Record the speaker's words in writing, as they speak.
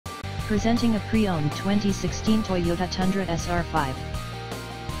Presenting a pre-owned 2016 Toyota Tundra SR5.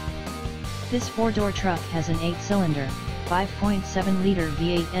 This four-door truck has an 8-cylinder, 5.7-liter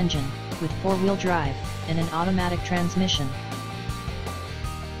V8 engine, with four-wheel drive, and an automatic transmission.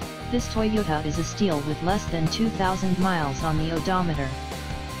 This Toyota is a steal with less than 2,000 miles on the odometer.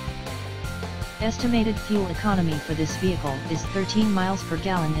 Estimated fuel economy for this vehicle is 13 miles per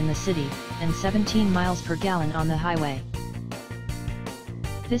gallon in the city, and 17 miles per gallon on the highway.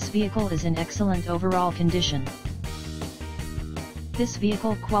 This vehicle is in excellent overall condition. This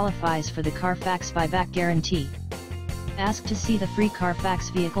vehicle qualifies for the CARFAX buyback guarantee. Ask to see the free CARFAX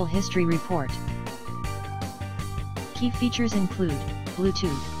vehicle history report. Key features include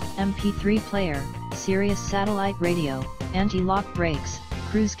Bluetooth, MP3 player, Sirius satellite radio, anti-lock brakes,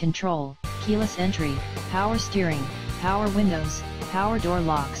 cruise control, keyless entry, power steering, power windows, power door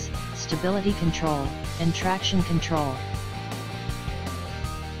locks, stability control, and traction control.